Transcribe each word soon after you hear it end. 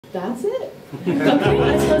That's it. Okay,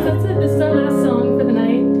 I suppose that's it. This is our last song for the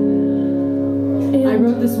night. And I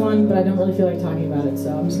wrote this one, but I don't really feel like talking about it,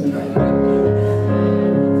 so I'm just gonna write it.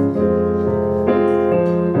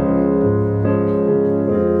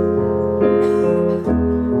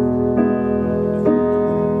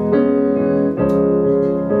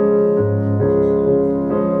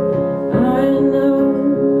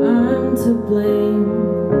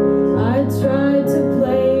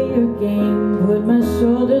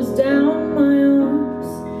 Shoulders down, my arms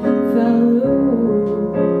fell loose.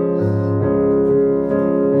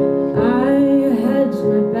 I hedged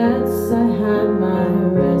my bets, I had my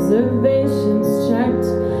reservations checked,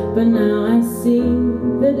 but now I see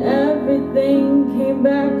that everything came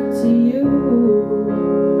back to you.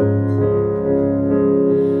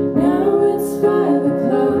 Now it's 5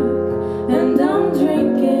 o'clock and I'm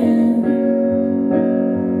drinking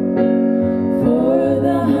for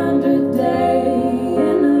the 100th day.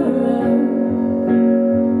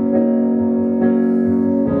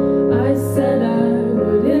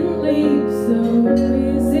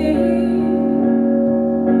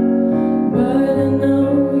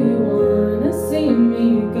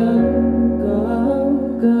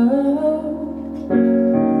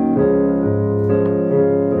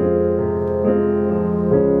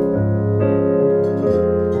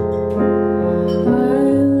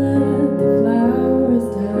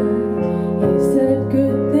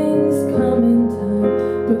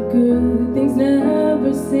 Good things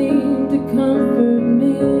never seem to comfort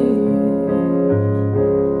me.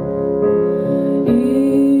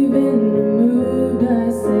 Even removed,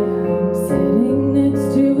 I say I'm sitting next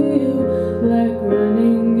to you, like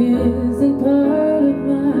running isn't part of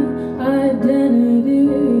my identity.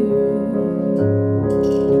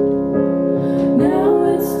 Now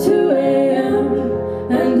it's 2 a.m.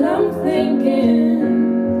 and I'm thinking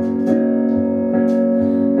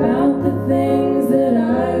about the things that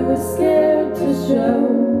I was scared to show.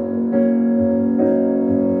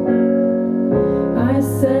 I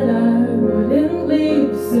said I wouldn't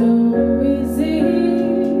leave so easy,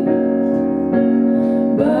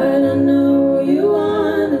 but I know you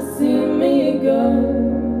wanna see me go.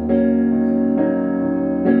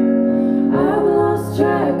 I've lost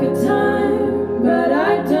track of time, but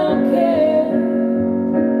I don't care.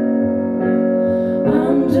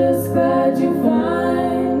 I'm just glad you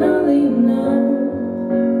finally know.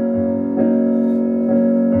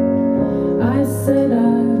 I said I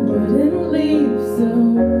wouldn't leave so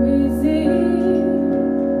easy,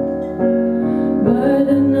 but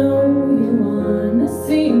I know you wanna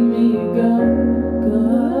see me go, go,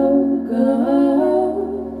 go.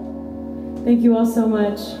 Thank you all so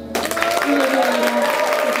much.